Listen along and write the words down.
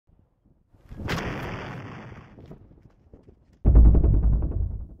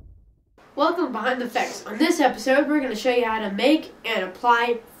Welcome to Behind the Effects. On this episode, we're going to show you how to make and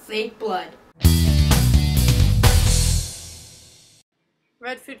apply fake blood.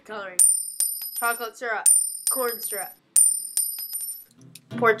 Red food coloring, chocolate syrup, corn syrup.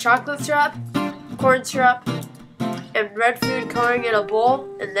 Pour chocolate syrup, corn syrup, and red food coloring in a bowl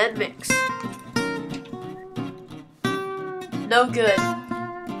and then mix. No good.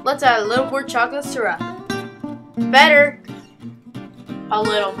 Let's add a little more chocolate syrup. Better. A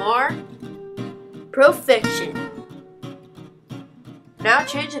little more. Perfection. Now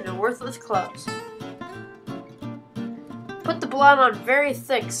change into worthless clothes. Put the blood on very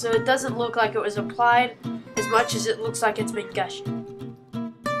thick so it doesn't look like it was applied as much as it looks like it's been gushing.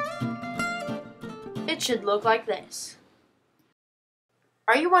 It should look like this.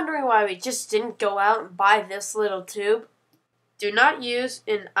 Are you wondering why we just didn't go out and buy this little tube? Do not use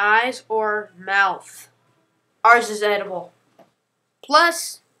in eyes or mouth. Ours is edible.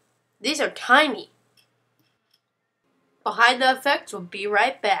 Plus, these are tiny. Behind the Effects will be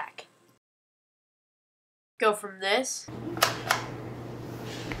right back. Go from this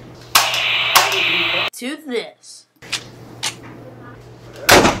to this.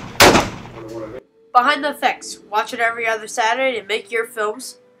 Behind the Effects. Watch it every other Saturday to make your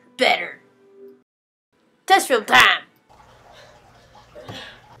films better. Test film time!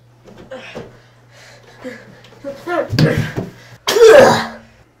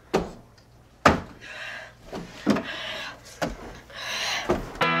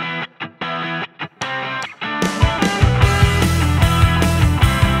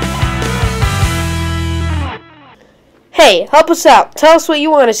 Hey, help us out. Tell us what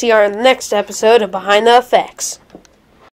you want to see on the next episode of Behind the Effects.